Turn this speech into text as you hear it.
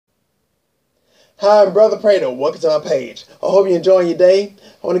Hi, I'm Brother Prater. Welcome to my page. I hope you're enjoying your day.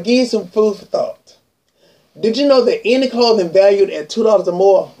 I want to give you some food for thought. Did you know that any clothing valued at $2 or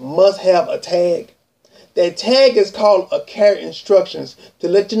more must have a tag? That tag is called a care instructions to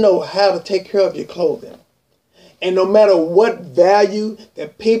let you know how to take care of your clothing. And no matter what value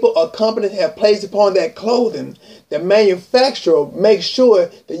that people or companies have placed upon that clothing, the manufacturer makes sure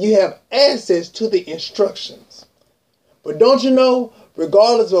that you have access to the instructions. But don't you know,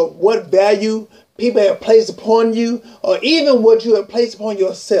 regardless of what value people have placed upon you, or even what you have placed upon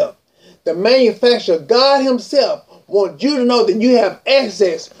yourself, the manufacturer, God himself, wants you to know that you have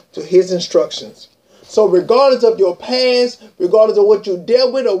access to his instructions. So regardless of your past, regardless of what you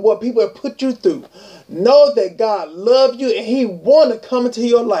dealt with or what people have put you through, know that God loves you and he wants to come into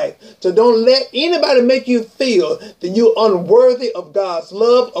your life. So don't let anybody make you feel that you're unworthy of God's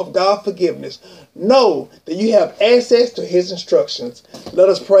love, of God's forgiveness. Know that you have access to his instructions. Let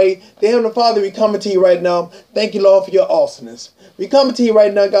us pray. Dear Heavenly Father, we come to you right now. Thank you, Lord, for your awesomeness. We come to you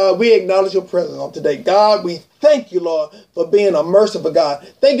right now, God. We acknowledge your presence on today. God, we thank you, Lord, for being a merciful God.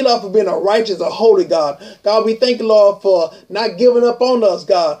 Thank you, Lord, for being a righteous, a holy God. God, we thank you, Lord, for not giving up on us,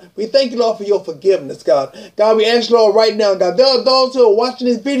 God. We thank you, Lord, for your forgiveness, God. God, we ask you, Lord, right now, God, there are those who are watching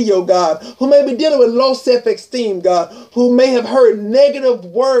this video, God, who may be dealing with low self-esteem, God, who may have heard negative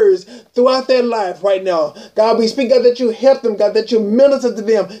words throughout their life right now. God, we speak, God, that you help them, God, that you minister to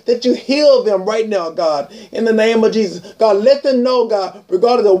them, that you heal them right now, God, in the name of Jesus. God, let them know, God,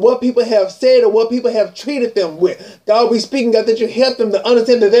 regardless of what people have said or what people have treated them with. God, we speaking, God, that you help them to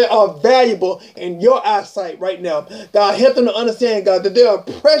understand that they are valuable in your eyesight right now. God, help them to understand, God, that they are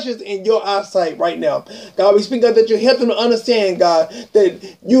precious in your eyesight right now. God, we speak, God, that you help them to understand, God,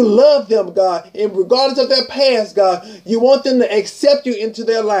 that you love them, God, and regardless of their past, God, you want them to accept you into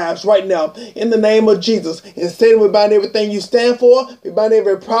their lives right now, in the name of Jesus. Instead, we bind everything you stand for. We bind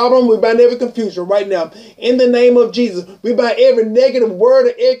every problem. We bind every confusion right now, in the name of Jesus. We bind every negative word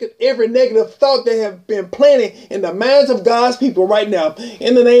or every negative thought that have been planted in the minds of God's people right now,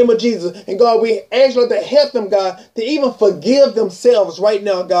 in the name of Jesus. And God, we ask you to help them, God, to even forgive themselves right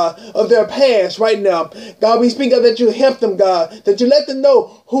now, God, of their past right now. God, we speak of that you help them, God, that you let them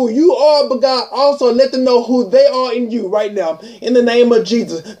know who you are, but God, also let them know who they are in you right now, in the name of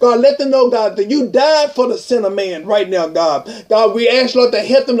Jesus. God, let them know, God, that you died for the sinner man right now, God. God, we ask, Lord, to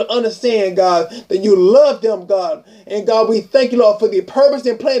help them to understand, God, that you love them, God. And God, we thank you, Lord, for the purpose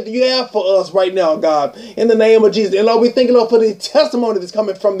and plan that you have for us right now, God, in the name of Jesus. And Lord, we thank you, Lord, for the testimony that's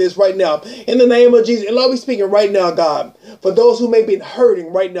coming from this right now, in the name of Jesus. And Lord, we speaking right now, God, for those who may be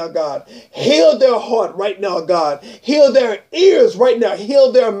hurting right now, God, heal their heart right now, God. Heal their ears right now.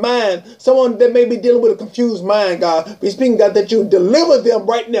 Heal their mind. Someone that may be dealing with a confused mind, God. We speaking, God, that you deliver them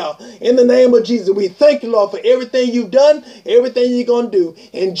right now, in the name of Jesus. We thank you, Lord, for everything you've done, everything you're going to do.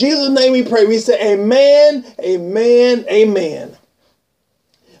 In Jesus' name we pray. We say amen, amen, amen.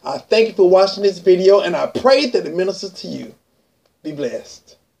 I thank you for watching this video, and I pray that it ministers to you. Be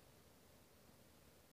blessed.